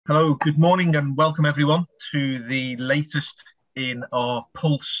Hello, good morning and welcome everyone to the latest in our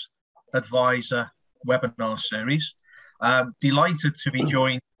Pulse Advisor webinar series. Delighted to be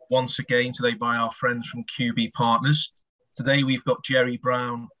joined once again today by our friends from QB Partners. Today we've got Gerry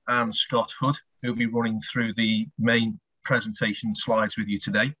Brown and Scott Hood who will be running through the main presentation slides with you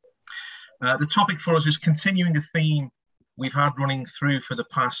today. The topic for us is continuing a theme we've had running through for the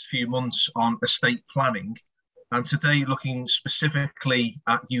past few months on estate planning. And today looking specifically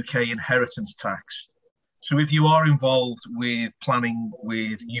at UK inheritance tax. So if you are involved with planning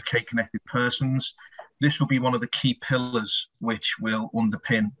with UK connected persons, this will be one of the key pillars which will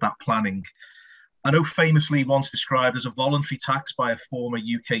underpin that planning. I know famously once described as a voluntary tax by a former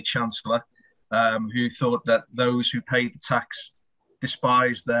UK Chancellor who thought that those who paid the tax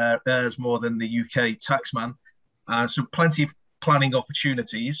despised their heirs more than the UK taxman. So plenty of planning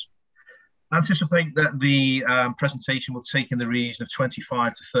opportunities. Anticipate that the presentation will take in the region of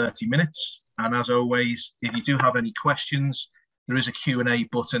 25 to 30 minutes. And as always, if you do have any questions, there is a Q&A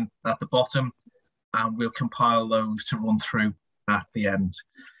button at the bottom and we'll compile those to run through at the end.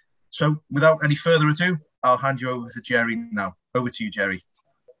 So without any further ado, I'll hand you over to Gerry now. Over to you, Gerry.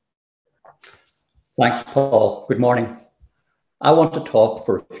 Thanks, Paul. Good morning. I want to talk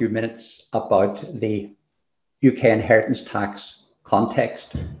for a few minutes about the UK inheritance tax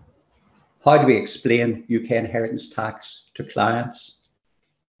context. How do we explain UK inheritance tax to clients?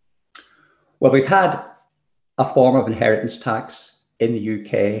 Well, we've had a form of inheritance tax in the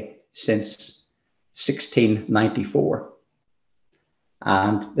UK since 1694.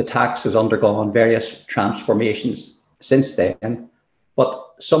 And the tax has undergone various transformations since then,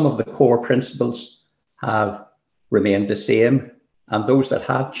 but some of the core principles have remained the same, and those that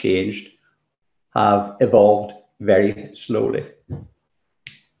have changed have evolved very slowly.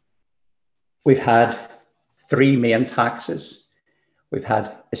 We've had three main taxes. We've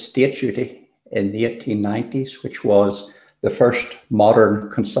had estate duty in the 1890s, which was the first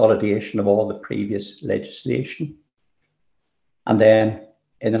modern consolidation of all the previous legislation. And then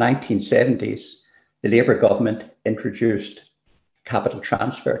in the 1970s, the Labour government introduced capital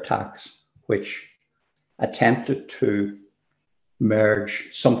transfer tax, which attempted to merge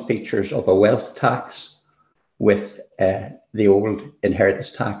some features of a wealth tax with the old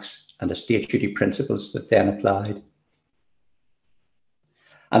inheritance tax and estate duty principles that then applied.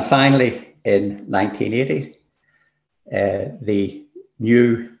 And finally, in 1980, the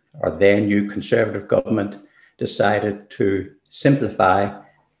new Conservative government decided to simplify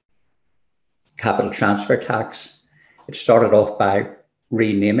capital transfer tax. It started off by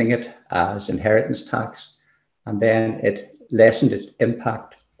renaming it as inheritance tax, and then it lessened its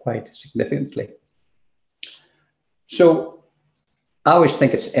impact quite significantly. So I always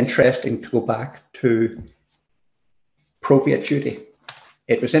think it's interesting to go back to probate duty.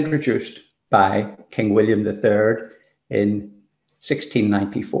 It was introduced by King William III in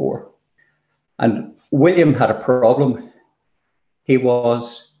 1694. And William had a problem. He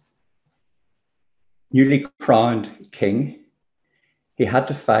was newly crowned king. He had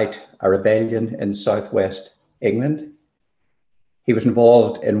to fight a rebellion in southwest England. He was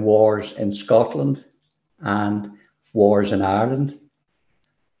involved in wars in Scotland and wars in Ireland.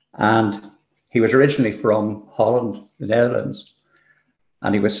 And he was originally from Holland, the Netherlands,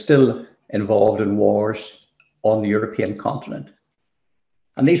 and he was still involved in wars on the European continent.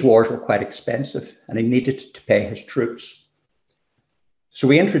 And these wars were quite expensive, and he needed to pay his troops. So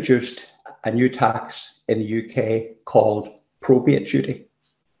we introduced a new tax in the UK called probate duty.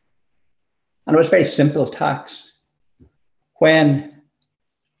 And it was a very simple tax. When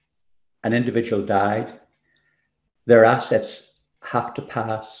an individual died, their assets have to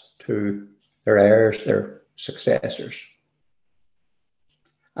pass to their heirs, their successors.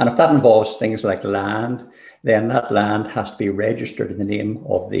 And if that involves things like land, then that land has to be registered in the name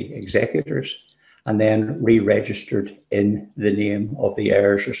of the executors and then re-registered in the name of the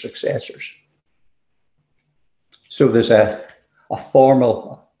heirs or successors. So there's a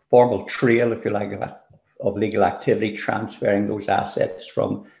formal trail, if you like, of legal activity transferring those assets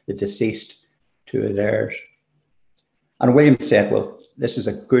from the deceased to his heirs. And William said, well, this is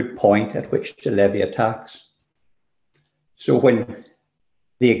a good point at which to levy a tax. So when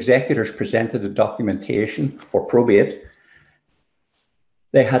the executors presented the documentation for probate,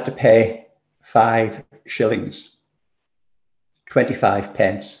 they had to pay 5 shillings, 25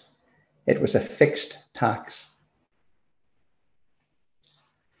 pence. It was a fixed tax.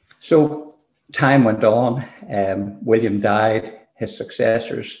 So time went on. William died, his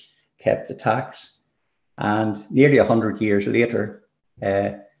successors kept the tax. And nearly 100 years later,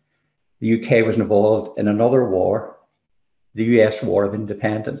 the UK was involved in another war the US War of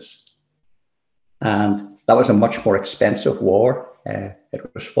Independence. And that was a much more expensive war. It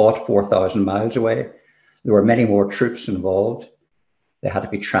was fought 4,000 miles away. There were many more troops involved. They had to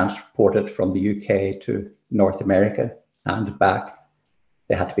be transported from the UK to North America and back.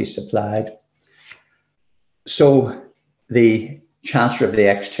 They had to be supplied. So the Chancellor of the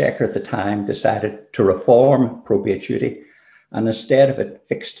Exchequer at the time decided to reform probate duty, and instead of it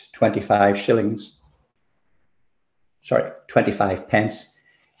fixed 25 pence,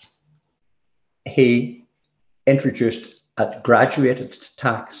 he introduced a graduated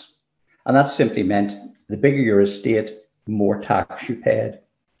tax. And that simply meant the bigger your estate, the more tax you paid.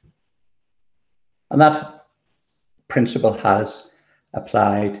 And that principle has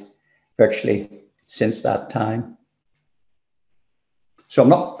applied virtually since that time. So I'm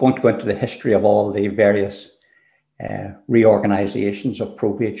not going to go into the history of all the various reorganizations of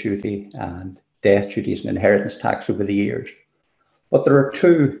probate duty and death duties and inheritance tax over the years. But there are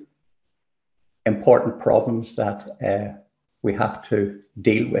two important problems that we have to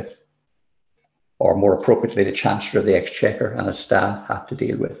deal with, or more appropriately, the Chancellor of the Exchequer and his staff have to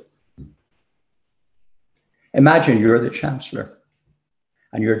deal with. Imagine you're the Chancellor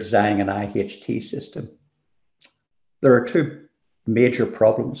and you're designing an IHT system. There are two major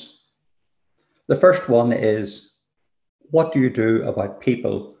problems. The first one is, what do you do about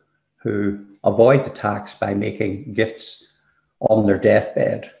people who avoid the tax by making gifts on their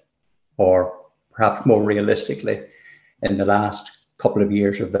deathbed, or perhaps more realistically, in the last couple of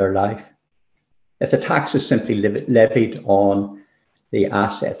years of their life? If the tax is simply levied on the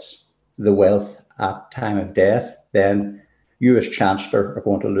assets, the wealth at time of death, then you as Chancellor are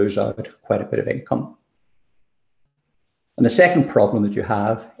going to lose out quite a bit of income. And the second problem that you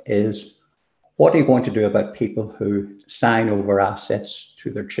have is, what are you going to do about people who sign over assets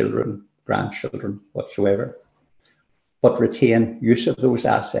to their children, grandchildren, whatsoever, but retain use of those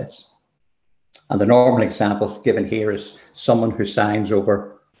assets? And the normal example given here is someone who signs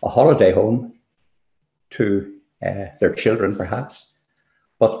over a holiday home to their children, perhaps,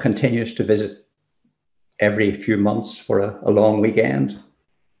 but continues to visit every few months for a long weekend.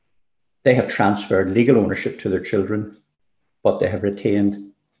 They have transferred legal ownership to their children, but they have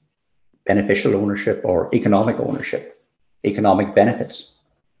retained beneficial ownership or economic ownership, economic benefits.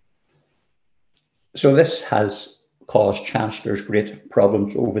 So this has caused chancellors great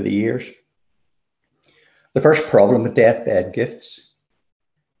problems over the years. The first problem with deathbed gifts,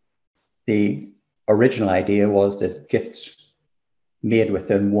 the original idea was that gifts made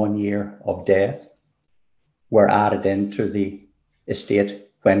within 1 year of death were added into the estate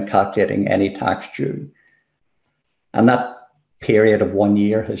when calculating any tax due. And that period of 1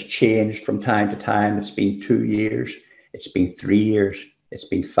 year has changed from time to time. It's been 2 years, it's been 3 years, it's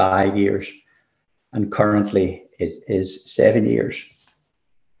been 5 years, and currently it is 7 years.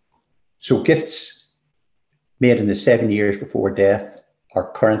 So gifts made in the 7 years before death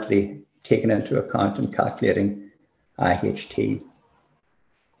are currently taken into account in calculating IHT.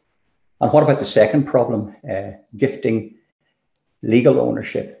 And what about the second problem, gifting legal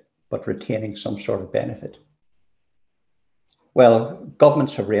ownership but retaining some sort of benefit? Well,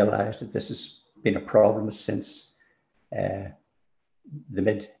 governments have realized that this has been a problem since the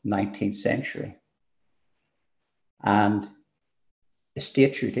mid-19th century. And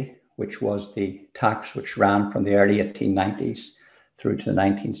estate duty, which was the tax which ran from the early 1890s through to the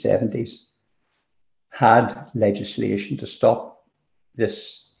 1970s, had legislation to stop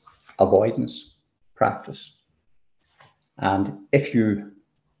this avoidance practice. And if you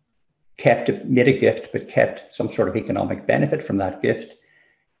made a gift but kept some sort of economic benefit from that gift,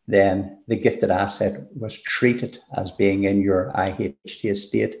 then the gifted asset was treated as being in your IHT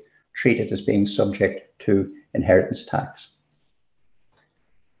estate, treated as being subject to inheritance tax.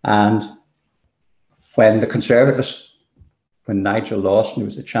 And when the Conservatives, when Nigel Lawson, who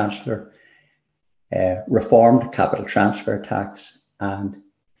was the Chancellor, reformed capital transfer tax and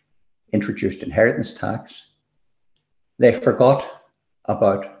introduced inheritance tax, they forgot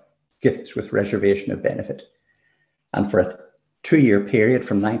about gifts with reservation of benefit. And for a 2-year period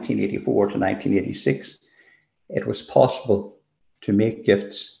from 1984 to 1986, it was possible to make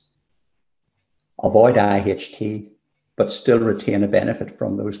gifts, avoid IHT, but still retain a benefit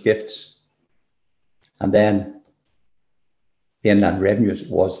from those gifts. And then the Inland Revenue, as it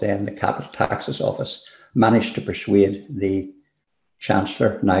was then, the Capital Taxes Office, managed to persuade the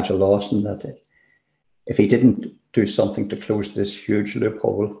Chancellor, Nigel Lawson, that if he didn't do something to close this huge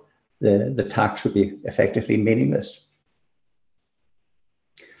loophole, the tax would be effectively meaningless.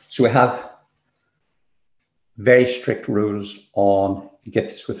 So we have very strict rules on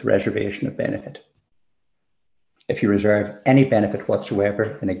gifts with reservation of benefit. if you reserve any benefit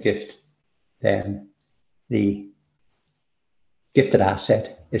whatsoever in a gift, then the gifted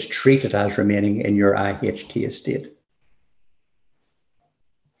asset is treated as remaining in your IHT estate.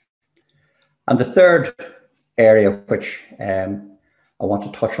 And the third area which I want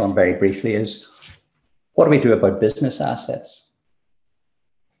to touch on very briefly is, what do we do about business assets?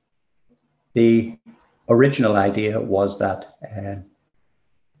 The original idea was that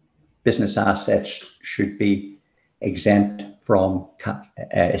business assets should be exempt from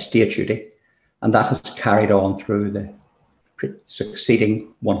estate duty, and that has carried on through the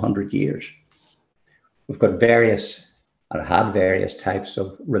succeeding 100 years. We've got various, and had various types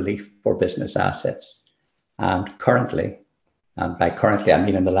of relief for business assets, and currently, and by currently I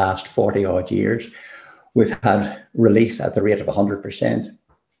mean in the last 40 odd years, we've had relief at the rate of 100%.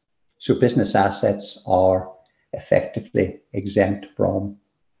 So business assets are effectively exempt from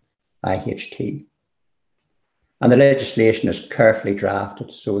IHT. And the legislation is carefully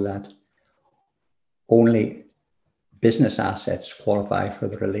drafted so that only business assets qualify for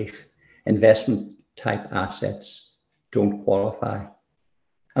the relief. Investment type assets don't qualify.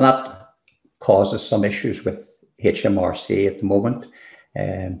 And that causes some issues with HMRC at the moment.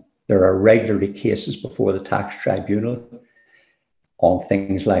 There are regularly cases before the tax tribunal on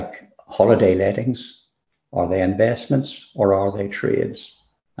things like holiday lettings. Are they investments or are they trades?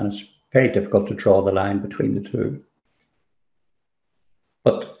 And it's very difficult to draw the line between the two.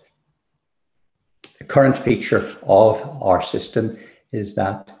 But the current feature of our system is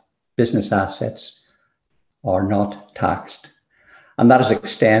that business assets are not taxed. And that is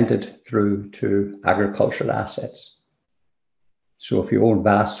extended through to agricultural assets. So if you own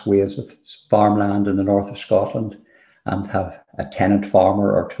vast swathes of farmland in the north of Scotland and have a tenant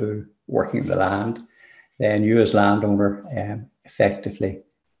farmer or two working the land, then you as landowner effectively,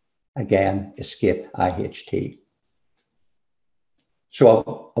 again, escape IHT.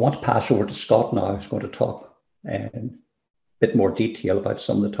 So I want to pass over to Scott now, who's going to talk in a bit more detail about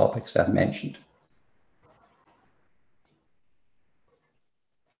some of the topics I've mentioned.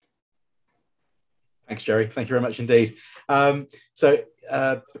 Thanks, Gerry. Thank you very much indeed. A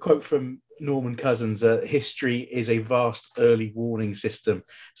quote from Norman Cousins, history is a vast early warning system.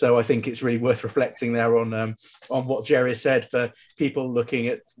 So I think it's really worth reflecting there on what Gerry said. For people looking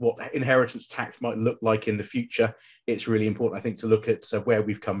at what inheritance tax might look like in the future, it's really important, I think, to look at where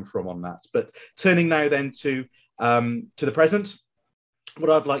we've come from on that. But turning now then to the present, what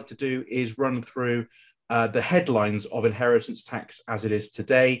I'd like to do is run through the headlines of inheritance tax as it is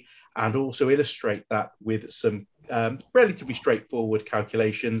today, and also illustrate that with some relatively straightforward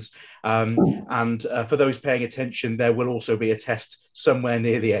calculations. For those paying attention, there will also be a test somewhere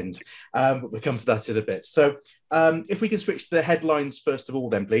near the end. But we'll come to that in a bit. So if we can switch to the headlines first of all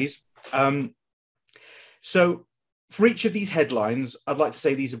then, please. So for each of these headlines, I'd like to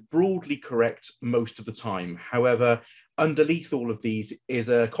say these are broadly correct most of the time. However, underneath all of these is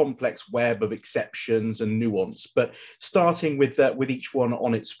a complex web of exceptions and nuance. But starting with each one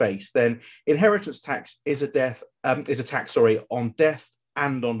on its face, then inheritance tax is a tax on death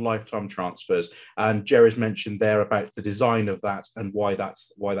and on lifetime transfers. And Gerry's mentioned there about the design of that and why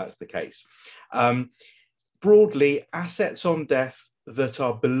that's the case. Broadly, assets on death that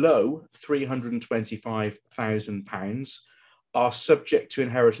are below £325,000 are subject to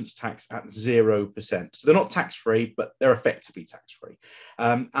inheritance tax at 0%. So they're not tax-free, but they're effectively tax-free.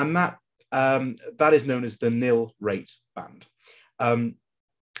 And that is known as the nil rate band.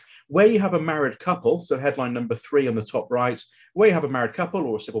 Where you have a married couple, so headline number 3 on the top right, where you have a married couple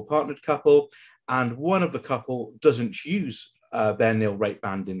or a civil partnered couple, and one of the couple doesn't use their nil rate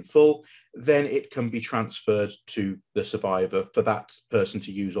band in full, then it can be transferred to the survivor for that person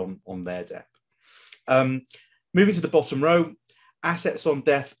to use on their death. Moving to the bottom row, assets on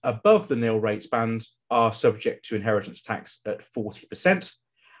death above the nil rates band are subject to inheritance tax at 40%.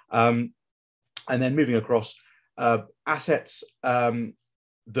 And then moving across, assets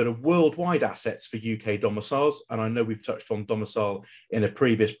that are worldwide assets for UK domiciles, and I know we've touched on domicile in a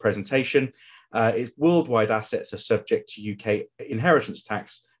previous presentation, worldwide assets are subject to UK inheritance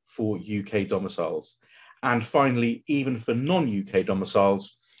tax for UK domiciles. And finally, even for non-UK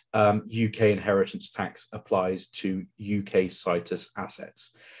domiciles, UK inheritance tax applies to UK situs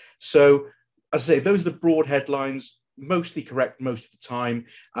assets. So, as I say, those are the broad headlines, mostly correct most of the time.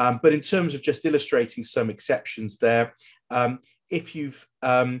 But in terms of just illustrating some exceptions there, if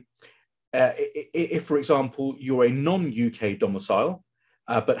for example, you're a non-UK domicile,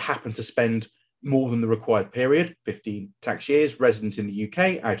 but happen to spend more than the required period, 15 tax years, resident in the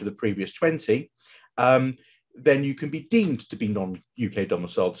UK out of the previous 20, then you can be deemed to be non-UK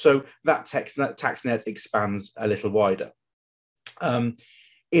domiciled. So that tax net expands a little wider. In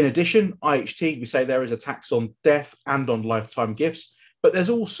addition, IHT, we say there is a tax on death and on lifetime gifts, but there's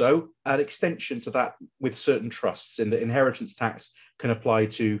also an extension to that with certain trusts, in that inheritance tax can apply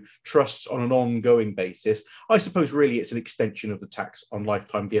to trusts on an ongoing basis. I suppose really it's an extension of the tax on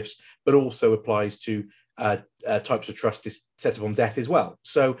lifetime gifts, but also applies to types of trusts set up on death as well.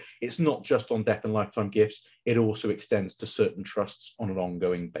 So it's not just on death and lifetime gifts, it also extends to certain trusts on an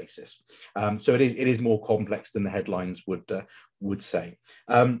ongoing basis. So it is more complex than the headlines would say.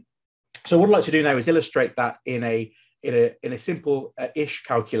 So what I'd like to do now is illustrate that in a simple-ish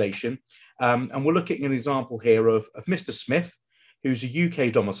calculation. And we're looking at an example here of Mr. Smith, who's a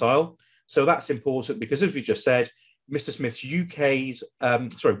UK domicile. So that's important because, as we just said, Mr. Smith's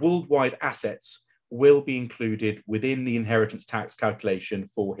worldwide assets will be included within the inheritance tax calculation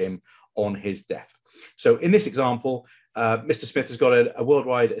for him on his death. So in this example, Mr. Smith has got a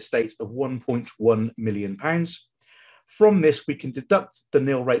worldwide estate of £1.1 million. From this, we can deduct the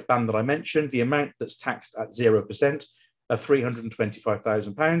nil rate band that I mentioned, the amount that's taxed at 0% of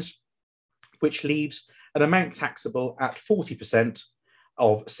 £325,000, which leaves an amount taxable at 40%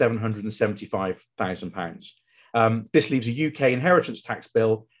 of £775,000. This leaves a UK inheritance tax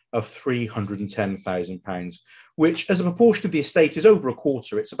bill of £310,000, which as a proportion of the estate is over a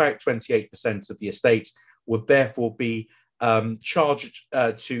quarter. It's about 28% of the estate would therefore be charged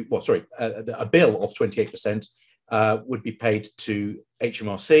a bill of 28% would be paid to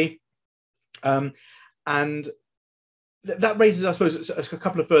HMRC. And that raises, I suppose, a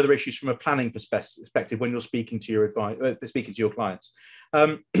couple of further issues from a planning perspective when you're speaking to your clients.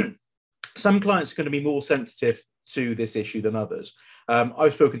 Some clients are going to be more sensitive to this issue than others.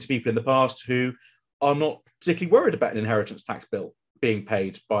 I've spoken to people in the past who are not particularly worried about an inheritance tax bill being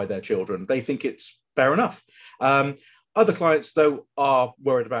paid by their children. They think it's fair enough. Other clients, though, are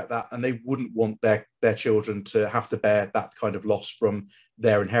worried about that, and they wouldn't want their children to have to bear that kind of loss from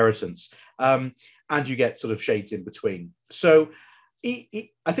their inheritance. And you get sort of shades in between. So I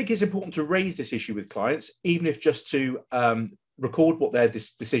think it's important to raise this issue with clients, even if just to record what their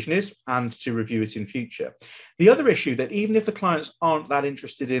decision is and to review it in future. The other issue, that even if the clients aren't that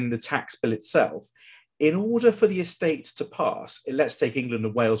interested in the tax bill itself, in order for the estate to pass, let's take England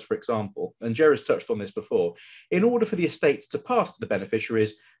and Wales, for example, and Gerry's touched on this before, in order for the estate to pass to the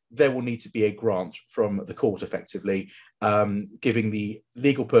beneficiaries, there will need to be a grant from the court, effectively, giving the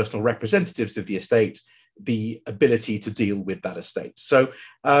legal personal representatives of the estate the ability to deal with that estate. So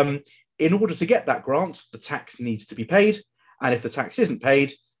in order to get that grant, the tax needs to be paid. And if the tax isn't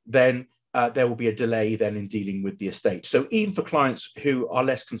paid, then there will be a delay then in dealing with the estate. So even for clients who are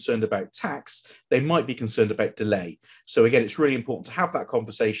less concerned about tax, they might be concerned about delay. So again, it's really important to have that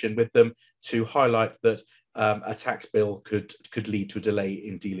conversation with them to highlight that a tax bill could lead to a delay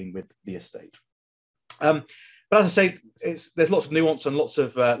in dealing with the estate. But as I say, there's lots of nuance and lots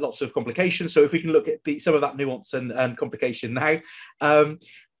of complications. So if we can look at some of that nuance and complication now.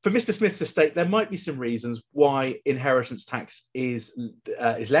 For Mr. Smith's estate, there might be some reasons why inheritance tax is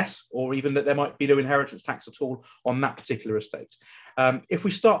less, or even that there might be no inheritance tax at all on that particular estate. If we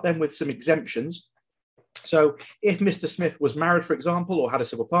start then with some exemptions, so if Mr. Smith was married, for example, or had a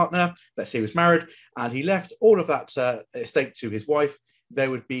civil partner, let's say he was married, and he left all of that estate to his wife, there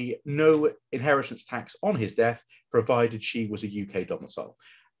would be no inheritance tax on his death, provided she was a UK domicile.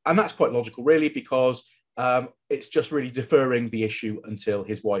 And that's quite logical, really, because it's just really deferring the issue until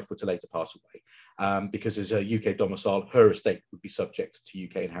his wife were to later pass away, because as a UK domicile, her estate would be subject to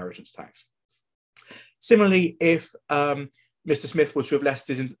UK inheritance tax. Similarly, if Mr. Smith was to have left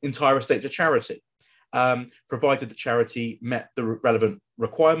his entire estate to charity, provided the charity met the relevant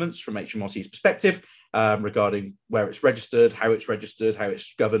requirements from HMRC's perspective regarding where it's registered, how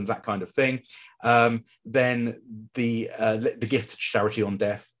it's governed, that kind of thing, then the gift to charity on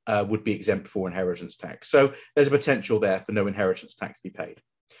death would be exempt for inheritance tax. So there's a potential there for no inheritance tax to be paid.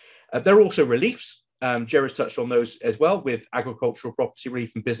 There are also reliefs. Gerry's touched on those as well, with agricultural property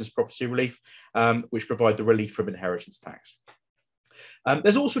relief and business property relief, which provide the relief from inheritance tax.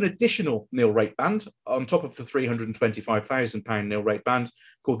 There's also an additional nil rate band on top of the £325,000 nil rate band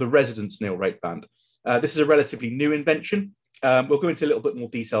called the residence nil rate band. This is a relatively new invention. We'll go into a little bit more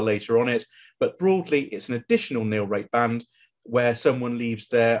detail later on it, but broadly, it's an additional nil rate band where someone leaves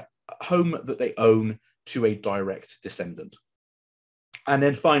their home that they own to a direct descendant. And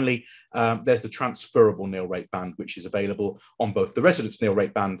then finally, there's the transferable nil rate band, which is available on both the residence nil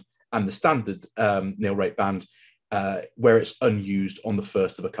rate band and the standard nil rate band, where it's unused on the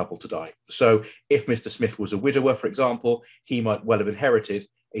first of a couple to die. So if Mr. Smith was a widower, for example, he might well have inherited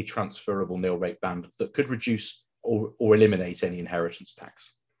a transferable nil rate band that could reduce or eliminate any inheritance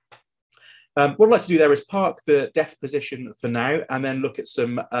tax. What I'd like to do there is park the death position for now and then look at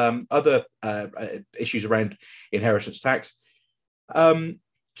some other issues around inheritance tax.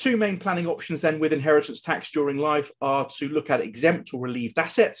 Two main planning options then with inheritance tax during life are to look at exempt or relieved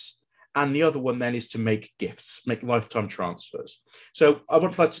assets, and the other one then is to make gifts, make lifetime transfers. So I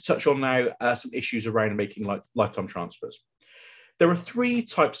would like to touch on now some issues around making lifetime transfers. There are three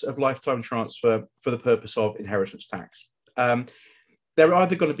types of lifetime transfer for the purpose of inheritance tax. They're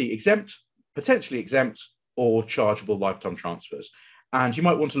either going to be exempt, potentially exempt, or chargeable lifetime transfers. And you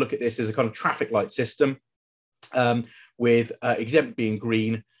might want to look at this as a kind of traffic light system, with exempt being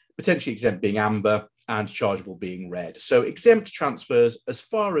green, potentially exempt being amber, and chargeable being red. So exempt transfers, as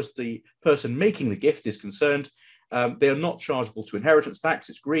far as the person making the gift is concerned, they are not chargeable to inheritance tax,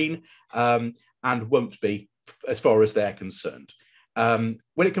 it's green, and won't be as far as they're concerned.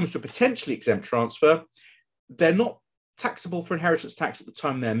 When it comes to a potentially exempt transfer, they're not taxable for inheritance tax at the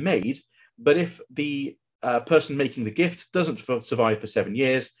time they're made, but if the person making the gift doesn't survive for 7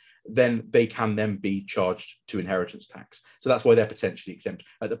 years, then they can then be charged to inheritance tax. So that's why they're potentially exempt.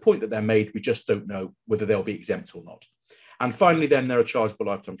 At the point that they're made, we just don't know whether they'll be exempt or not. And finally, then there are chargeable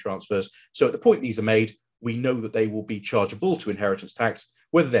lifetime transfers. So at the point these are made, we know that they will be chargeable to inheritance tax.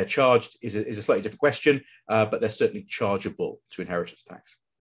 Whether they're charged is a slightly different question, but they're certainly chargeable to inheritance tax.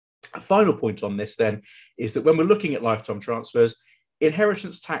 A final point on this then is that when we're looking at lifetime transfers,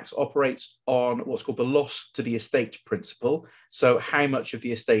 inheritance tax operates on what's called the loss to the estate principle. So how much of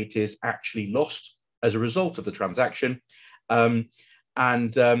the estate is actually lost as a result of the transaction.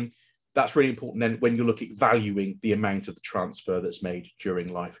 That's really important then when you look at valuing the amount of the transfer that's made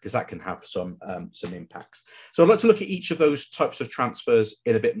during life, because that can have some impacts. So I'd like to look at each of those types of transfers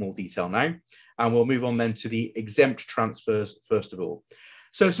in a bit more detail now. And we'll move on then to the exempt transfers first of all.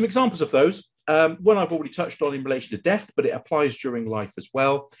 So some examples of those. One I've already touched on in relation to death, but it applies during life as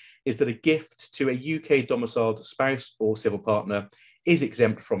well, is that a gift to a UK domiciled spouse or civil partner is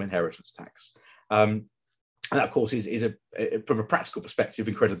exempt from inheritance tax. And that, of course, is from a practical perspective,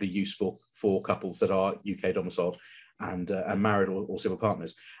 incredibly useful for couples that are UK domiciled and married or civil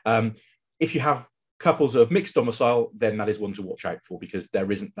partners. If you have couples of mixed domicile, then that is one to watch out for because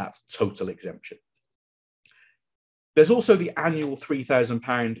there isn't that total exemption. There's also the annual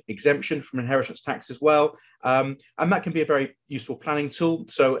 £3,000 exemption from inheritance tax as well. And that can be a very useful planning tool.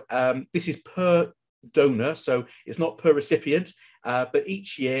 So this is per donor, so it's not per recipient, but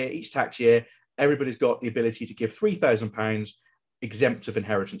each tax year, everybody's got the ability to give £3,000 exempt of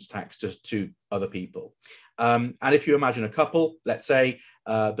inheritance tax to other people. And if you imagine a couple, let's say,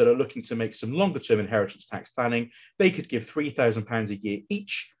 that are looking to make some longer term inheritance tax planning, they could give £3,000 a year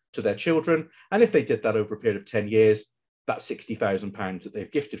each to their children. And if they did that over a period of 10 years, that's £60,000 that they've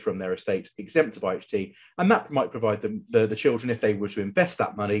gifted from their estate, exempt of IHT. And that might provide them, the children, if they were to invest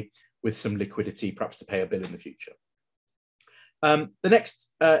that money, with some liquidity, perhaps to pay a bill in the future. The next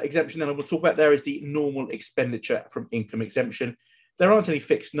exemption then I will talk about there is the normal expenditure from income exemption. There aren't any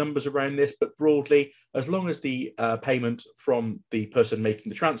fixed numbers around this, but broadly, as long as the payment from the person making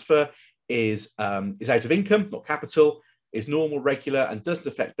the transfer is out of income, not capital, is normal, regular, and doesn't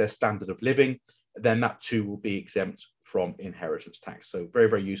affect their standard of living, then that too will be exempt from inheritance tax. So very,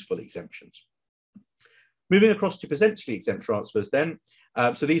 very useful exemptions. Moving across to potentially exempt transfers then.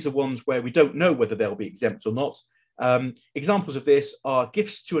 So these are ones where we don't know whether they'll be exempt or not. Examples of this are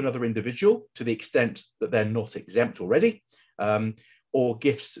gifts to another individual to the extent that they're not exempt already, or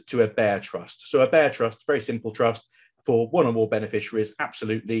gifts to a bare trust. So a bare trust, very simple trust for one or more beneficiaries,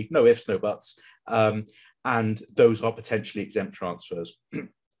 absolutely, no ifs, no buts. And those are potentially exempt transfers.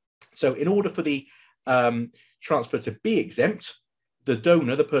 So in order for the transfer to be exempt, the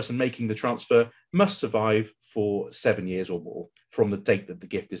donor, the person making the transfer, must survive for 7 years or more from the date that the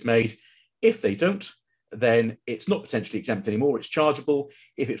gift is made. If they don't, then it's not potentially exempt anymore, it's chargeable.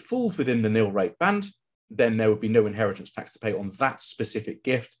 If it falls within the nil rate band, then there would be no inheritance tax to pay on that specific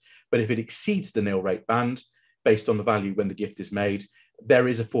gift. But if it exceeds the nil rate band, based on the value when the gift is made, there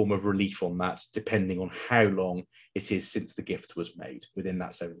is a form of relief on that, depending on how long it is since the gift was made within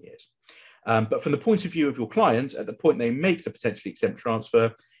that 7 years. But from the point of view of your client, at the point they make the potentially exempt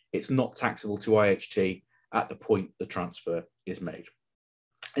transfer, it's not taxable to IHT at the point the transfer is made.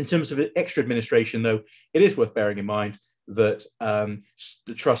 In terms of extra administration, though, it is worth bearing in mind that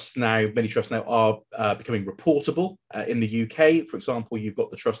the trusts now, many trusts now are becoming reportable in the UK. For example, you've got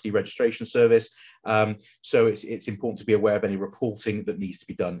the Trustee Registration Service. So it's important to be aware of any reporting that needs to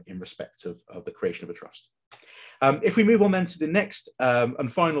be done in respect of the creation of a trust. If we move on then to the next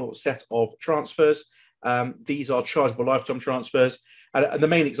and final set of transfers, these are chargeable lifetime transfers. And the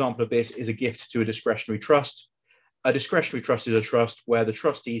main example of this is a gift to a discretionary trust. A discretionary trust is a trust where the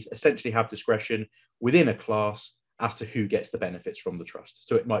trustees essentially have discretion within a class as to who gets the benefits from the trust.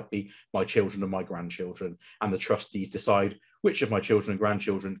 So it might be my children and my grandchildren, and the trustees decide which of my children and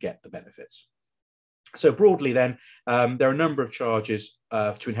grandchildren get the benefits. So broadly then, there are a number of charges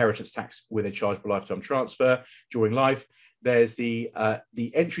to inheritance tax with a chargeable lifetime transfer during life. There's the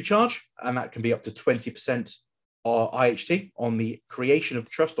entry charge, and that can be up to 20% IHT on the creation of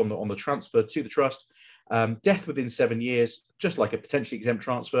the trust, on the transfer to the trust. Death within 7 years, just like a potentially exempt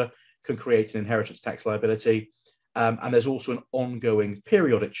transfer, can create an inheritance tax liability. And there's also an ongoing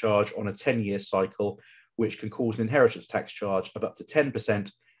periodic charge on a 10-year cycle, which can cause an inheritance tax charge of up to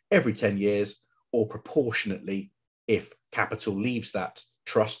 10% every 10 years, or proportionately if capital leaves that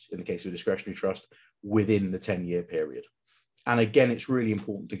trust, in the case of a discretionary trust, within the 10-year period. And again, it's really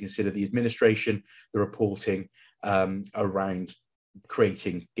important to consider the administration, the reporting around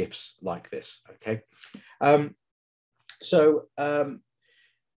creating gifts like this. Okay,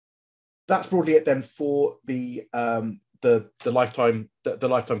 that's broadly it then for the lifetime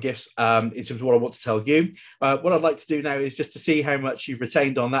gifts. In terms of what I want to tell you, what I'd like to do now is just to see how much you've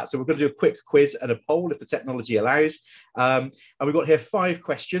retained on that. So we're going to do a quick quiz and a poll if the technology allows. And we've got here 5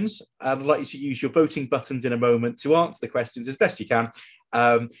 questions, and I'd like you to use your voting buttons in a moment to answer the questions as best you can,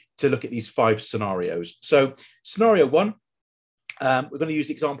 to look at these 5 scenarios. So scenario 1, we're going to use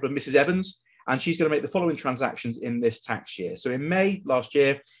the example of Mrs. Evans, and she's going to make the following transactions in this tax year. So in May last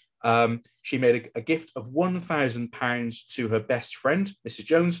year, she made a gift of £1,000 to her best friend, Mrs.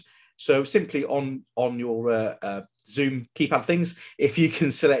 Jones. So simply on your Zoom keypad things, if you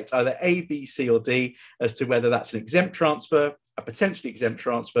can select either A, B, C, or D as to whether that's an exempt transfer, a potentially exempt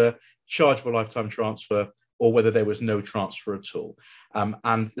transfer, chargeable lifetime transfer, or whether there was no transfer at all.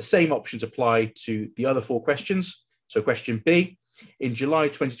 And the same options apply to the other 4 questions. So question B, in July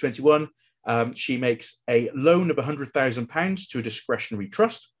 2021, she makes a loan of £100,000 to a discretionary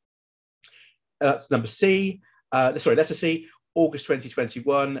trust. That's number C. Letter C. August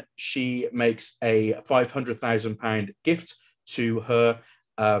 2021, she makes a £500,000 gift to her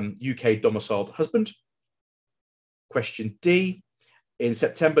UK domiciled husband. Question D. In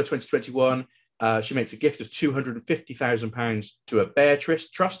September 2021, she makes a gift of £250,000 to a bear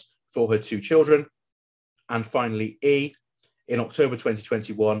trust for her 2 children. And finally, E. In October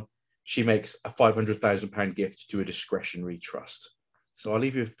 2021, she makes a £500,000 gift to a discretionary trust. So I'll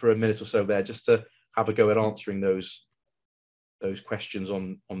leave you for a minute or so there just to have a go at answering those questions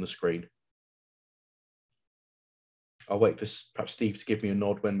on the screen. I'll wait for perhaps Steve to give me a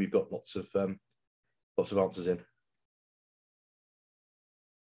nod when we've got lots of answers in.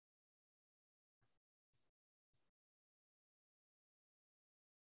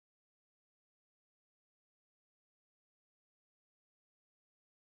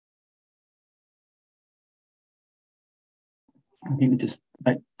 I think just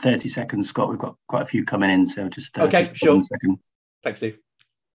about 30 seconds, Scott. We've got quite a few coming in, so just okay, just sure. 1 second. Thanks, Steve.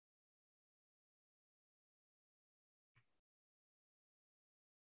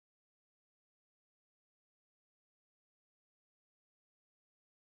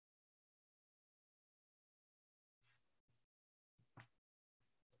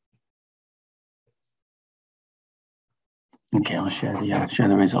 Okay, I'll share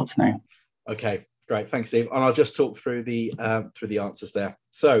the results now. Okay, great. Thanks, Steve. And I'll just talk through the answers there.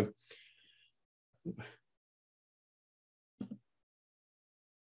 So,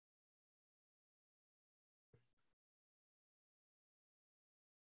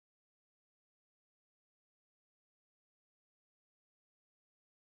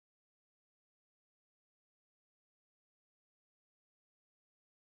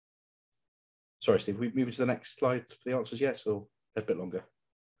 sorry, Steve, we moving to the next slide for the answers yet, or a bit longer?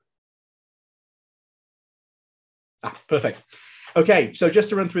 Perfect. Okay, so just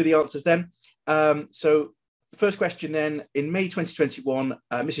to run through the answers then. So the first question then, in May 2021,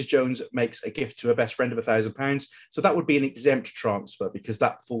 Mrs. Jones makes a gift to her best friend of £1,000. So that would be an exempt transfer because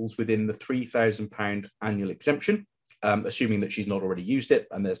that falls within the £3,000 annual exemption, assuming that she's not already used it,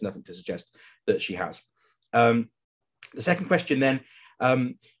 and there's nothing to suggest that she has. The second question then,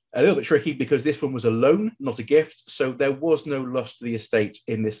 a little bit tricky because this one was a loan, not a gift. So there was no loss to the estate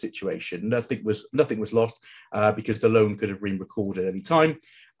in this situation. Nothing was lost because the loan could have been recorded at any time.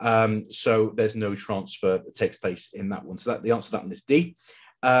 So there's no transfer that takes place in that one. So the answer to that one is D.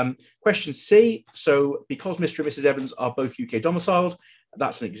 Question C. So because Mr. and Mrs. Evans are both UK domiciled,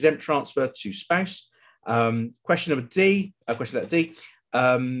 that's an exempt transfer to spouse. Question letter D.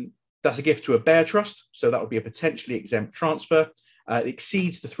 That's a gift to a bear trust. So that would be a potentially exempt transfer. It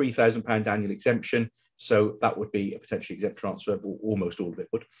exceeds the £3,000 annual exemption. So that would be a potentially exempt transfer, or almost all of it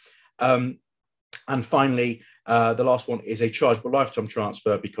would. And finally, the last one is a chargeable lifetime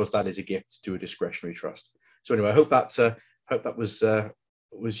transfer, because that is a gift to a discretionary trust. So anyway, I hope that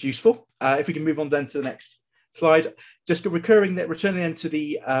was useful. If we can move on then to the next slide, just returning then to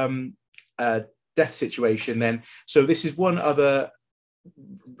the death situation then. So this is one other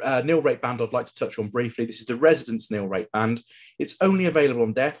nil rate band I'd like to touch on briefly. This is the residence nil rate band. It's only available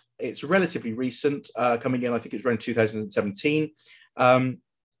on death. It's relatively recent, coming in, I think it's around 2017.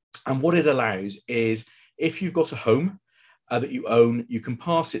 And what it allows is, if you've got a home that you own, you can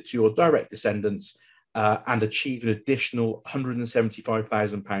pass it to your direct descendants and achieve an additional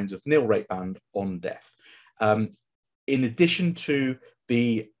 £175,000 of nil rate band on death. In addition to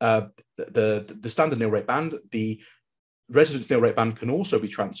the standard nil rate band, the residence nil rate band can also be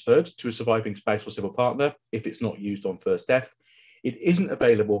transferred to a surviving spouse or civil partner if it's not used on first death. It isn't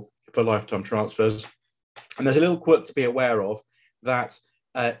available for lifetime transfers. And there's a little quirk to be aware of, that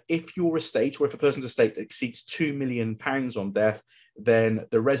if your estate, or if a person's estate exceeds £2 million on death, then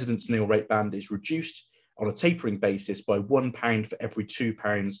the residence nil rate band is reduced on a tapering basis by £1 for every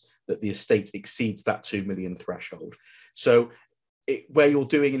 £2 that the estate exceeds that 2 million threshold. So where you're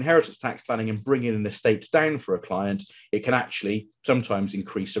doing inheritance tax planning and bringing an estate down for a client, it can actually sometimes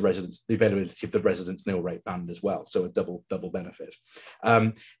increase the availability of the residence nil rate band as well. So a double benefit.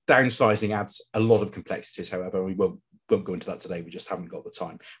 Downsizing adds a lot of complexities, however. We won't go into that today. We just haven't got the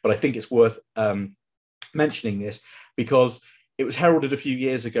time. But I think it's worth mentioning this, because it was heralded a few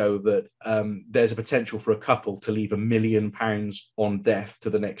years ago that there's a potential for a couple to leave £1 million on death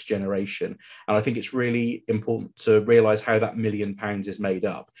to the next generation. And I think it's really important to realise how that £1 million is made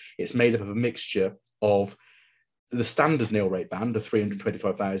up. It's made up of a mixture of the standard nil rate band of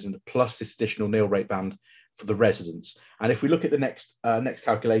 325,000 plus this additional nil rate band for the residents. And if we look at the next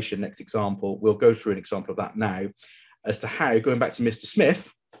calculation, next example, we'll go through an example of that now, as to how, going back to Mr.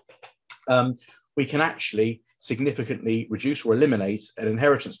 Smith, we can actually significantly reduce or eliminate an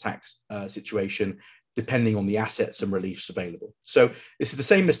inheritance tax situation depending on the assets and reliefs available. So this is the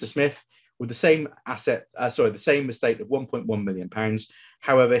same Mr. Smith with the same the same estate of £1.1 million.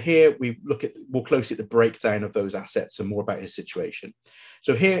 However, here we look at more closely at the breakdown of those assets and more about his situation.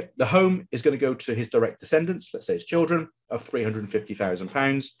 So here, the home is going to go to his direct descendants, let's say his children, of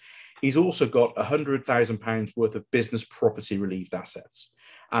 £350,000. He's also got £100,000 worth of business property relieved assets.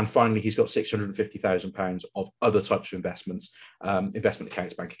 And finally, he's got £650,000 of other types of investments, investment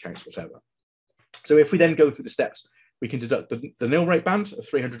accounts, bank accounts, whatever. So if we then go through the steps, we can deduct the nil rate band of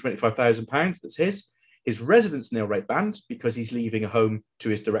 £325,000, that's his residence nil rate band, because he's leaving a home to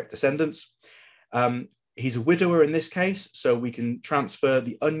his direct descendants. He's a widower in this case, so we can transfer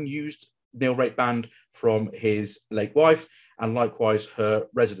the unused nil rate band from his late wife, and likewise her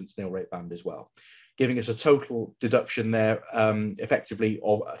residence nil rate band as well, giving us a total deduction there effectively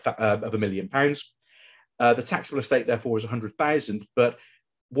of £1 million. The taxable estate therefore is 100,000, but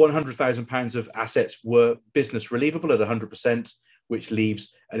 £100,000 of assets were business relievable at 100%, which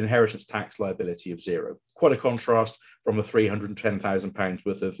leaves an inheritance tax liability of zero. Quite a contrast from the £310,000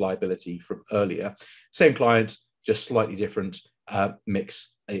 worth of liability from earlier. Same client, just slightly different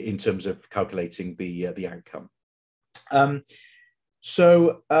mix in terms of calculating the outcome. I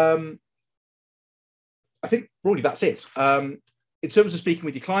think broadly that's it. In terms of speaking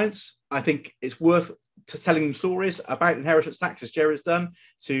with your clients, I think it's worth telling them stories about inheritance tax, as Gerry has done,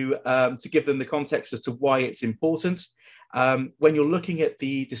 to give them the context as to why it's important. When you're looking at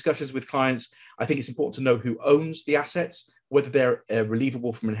the discussions with clients, I think it's important to know who owns the assets, whether they're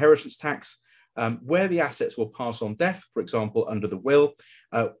relievable from inheritance tax, where the assets will pass on death, for example, under the will,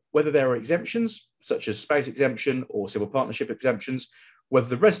 whether there are exemptions, such as spouse exemption or civil partnership exemptions, whether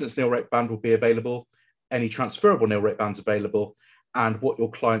the residence nil rate band will be available, any transferable nil rate bands available, and what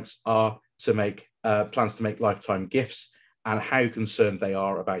your clients are to make plans to make lifetime gifts, and how concerned they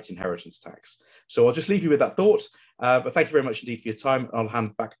are about inheritance tax. So I'll just leave you with that thought, but thank you very much indeed for your time. I'll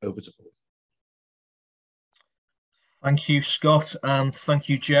hand back over to Paul. Thank you, Scott, and thank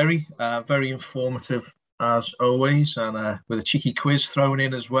you, Gerry. Very informative as always, and with a cheeky quiz thrown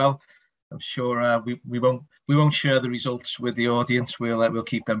in as well. I'm sure we won't share the results with the audience. We'll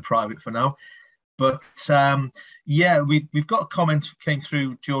keep them private for now. But yeah, we've got a comment came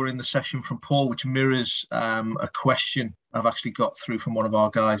through during the session from Paul, which mirrors a question I've actually got through from one of our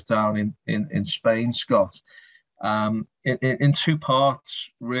guys down in Spain, Scott. In two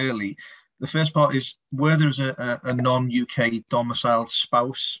parts, really. The first part is where there's a non-UK domiciled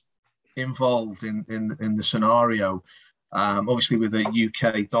spouse involved in the scenario. Obviously, with a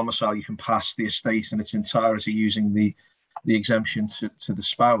UK domicile, you can pass the estate in its entirety using the the exemption to the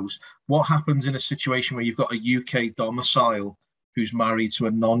spouse. What happens in a situation where you've got a UK domicile who's married to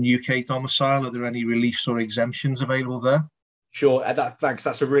a non-UK domicile? Are there any reliefs or exemptions available there? Sure, thanks.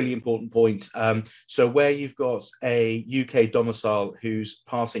 That's a really important point. So where you've got a UK domicile who's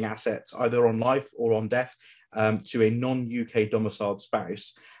passing assets either on life or on death to a non-UK domiciled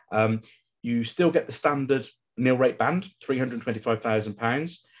spouse, you still get the standard nil rate band,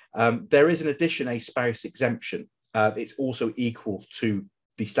 £325,000. There is in addition a spouse exemption. It's also equal to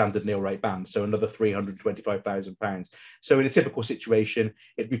the standard nil rate band, so another £325,000. So in a typical situation,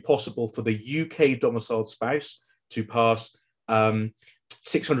 it'd be possible for the UK domiciled spouse to pass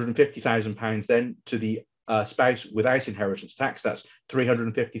 £650,000 then to the spouse without inheritance tax. That's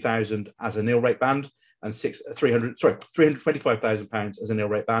 £350,000 as a nil rate band, and £325,000 as a nil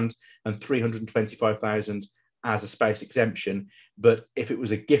rate band, and £325,000 as a spouse exemption. But if it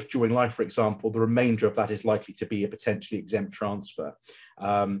was a gift during life, for example, the remainder of that is likely to be a potentially exempt transfer.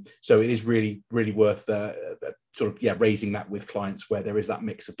 So it is really, really worth raising that with clients where there is that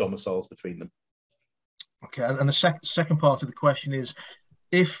mix of domiciles between them. Okay, and the second part of the question is,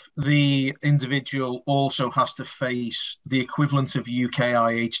 if the individual also has to face the equivalent of UK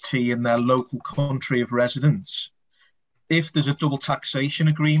IHT in their local country of residence, if there's a double taxation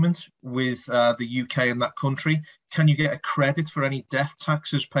agreement with the UK in that country, can you get a credit for any death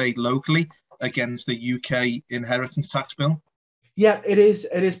taxes paid locally against the UK inheritance tax bill? Yeah, it is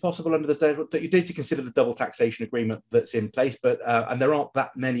possible under that you need to consider the double taxation agreement that's in place, but and there aren't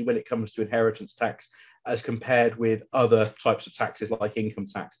that many when it comes to inheritance tax as compared with other types of taxes like income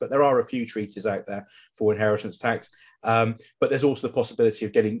tax. But there are a few treaties out there for inheritance tax. But there's also the possibility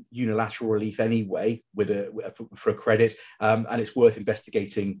of getting unilateral relief anyway for a credit, and it's worth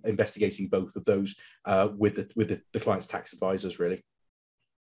investigating both of those with the client's tax advisors, really.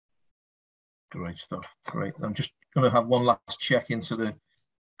 Great stuff. Great. I'm just going to have one last check into the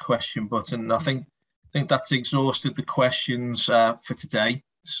question button. I think that's exhausted the questions for today.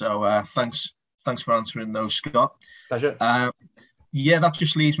 So thanks for answering those, Scott. Pleasure. Yeah, that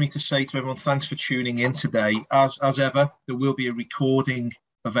just leaves me to say to everyone, thanks for tuning in today. As ever, there will be a recording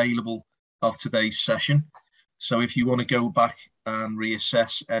available of today's session. So if you want to go back and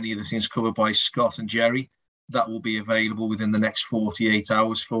reassess any of the things covered by Scott and Gerry, that will be available within the next 48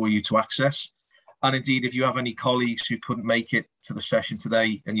 hours for you to access. And indeed, if you have any colleagues who couldn't make it to the session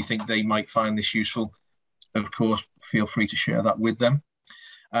today and you think they might find this useful, of course, feel free to share that with them.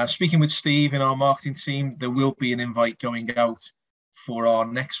 Speaking with Steve in our marketing team, there will be an invite going out for our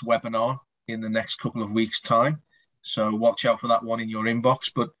next webinar in the next couple of weeks' time. So watch out for that one in your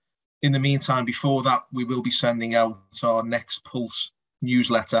inbox. But in the meantime, before that, we will be sending out our next Pulse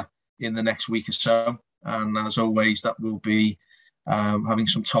newsletter in the next week or so. And as always, that will be having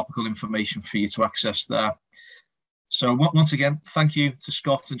some topical information for you to access there. So once again, thank you to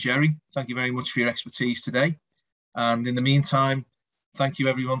Scott and Gerry. Thank you very much for your expertise today. And in the meantime, thank you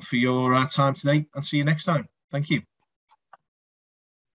everyone for your time today, and see you next time. Thank you.